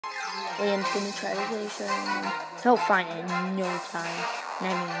Liam's gonna try to get a shiny. He'll find it in no time.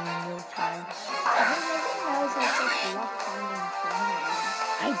 And I mean no time.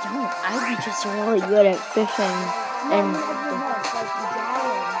 I don't. I'm just really good at fishing. And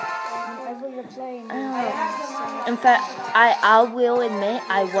in fact, I will admit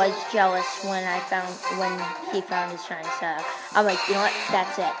I was jealous when he found his shiny setup. I'm like, you know what?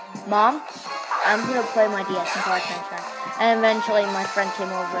 That's it, Mom. I'm gonna play my DS until I find shiny. And eventually, my friend came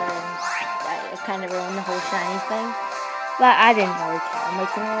over and it kind of ruined the whole shiny thing. But I didn't really care. I'm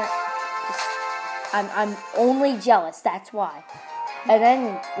like, you know what? I'm only jealous. That's why. And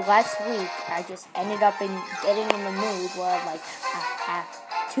then last week, I just ended up getting in the mood where I'm like, I have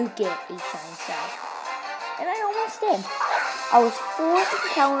to get a shiny set. And I almost did. I was 4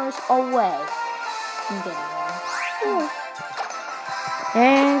 encounters away from getting one. 4.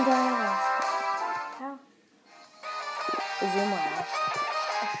 And I lost it. How? A Zoomer.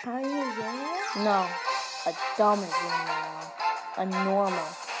 A shiny Zoomer? No. A dumb Zoomer. A normal,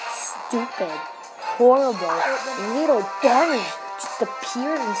 stupid, horrible, little bunny just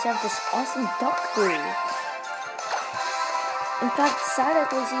appeared instead of this awesome duck breed. In fact,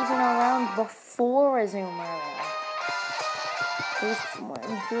 Psyduck was even around before a Zoomer. He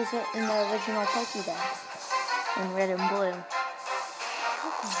was in the original Pokédex in red and blue.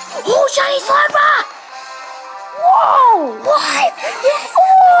 Oh, shiny Slugma! Whoa! What? Yes!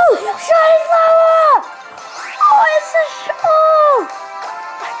 Oh, shiny Slugma! Oh, it's a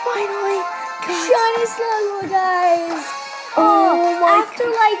I finally got shiny Slugma, guys! Oh my after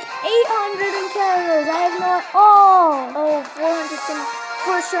like 800 encounters, I have not. 400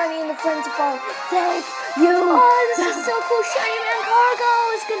 first shiny in the Friends of Fall. Thank you. Oh, this is so cool. Shiny Man Cargo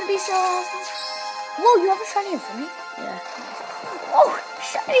is gonna be so awesome. Whoa, you have a shiny for me? Yeah. Oh,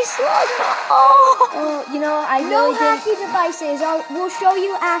 shiny Slugma. Oh, you know, I really hacky devices. We'll show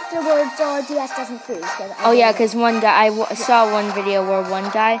you afterwards so our DS doesn't freeze. Oh yeah, because one guy I saw one video where one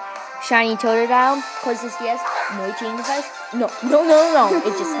guy. Shiny Totodile, close his DS, no cheating device. No.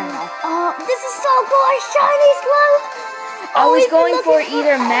 It just turned off. Oh, this is so cool, a shiny Slugma. I was going for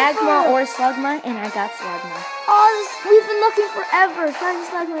either Magma or Slugma, and I got Slugma. Oh, we've been looking forever. Shiny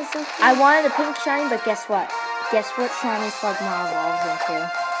Slugma is so cool. I wanted a pink shiny, but guess what? Guess what shiny Slugma evolves into?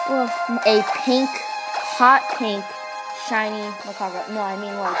 Well, a pink, hot pink, shiny Macabre. No, I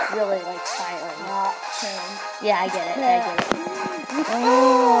mean like really like fire. Not pink. Yeah, I get it.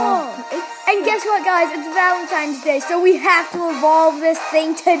 And guess what, guys? It's Valentine's Day, so we have to evolve this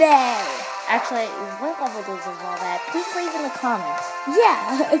thing today. Actually, what level does it evolve at? Please leave in the comments.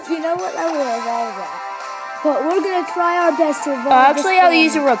 Yeah, if you know what level it evolves at. But we're going to try our best to evolve actually, I'll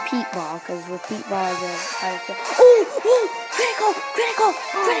use a repeat ball, because repeat ball is a higher kill. Critical!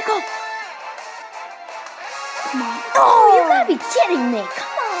 Come on. Oh, you gotta be kidding me.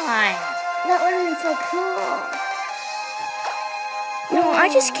 Come on. That would have been so cool. No,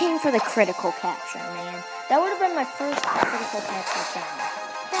 I just came for the critical capture, man. That would have been my first critical capture challenge.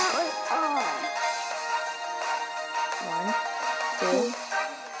 That was 1, 2,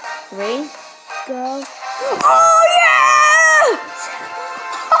 3, go. Oh, yes!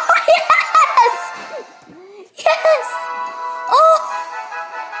 Oh, yes! Yes! Oh!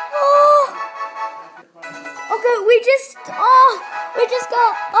 Okay, we just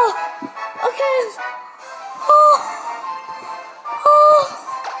got, okay.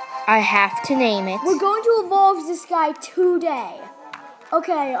 I have to name it. We're going to evolve this guy today.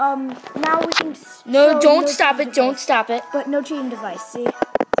 Okay, now we can... No, don't stop it, don't stop it. But no cheating device, see?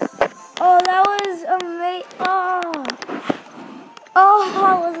 Oh, that was amazing.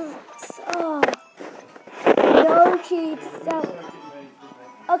 No cheats.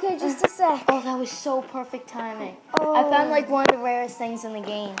 Okay, just a sec. Oh, that was so perfect timing. I found like one of the rarest things in the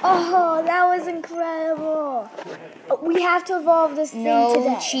game. Oh, that was incredible. We have to evolve this thing today.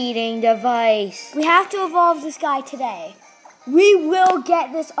 No cheating device. We have to evolve this guy today. We will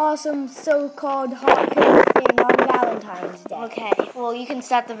get this awesome so-called hot pink thing on Valentine's Day. Okay, well, you can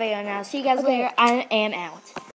stop the video now. See you guys later. I am out.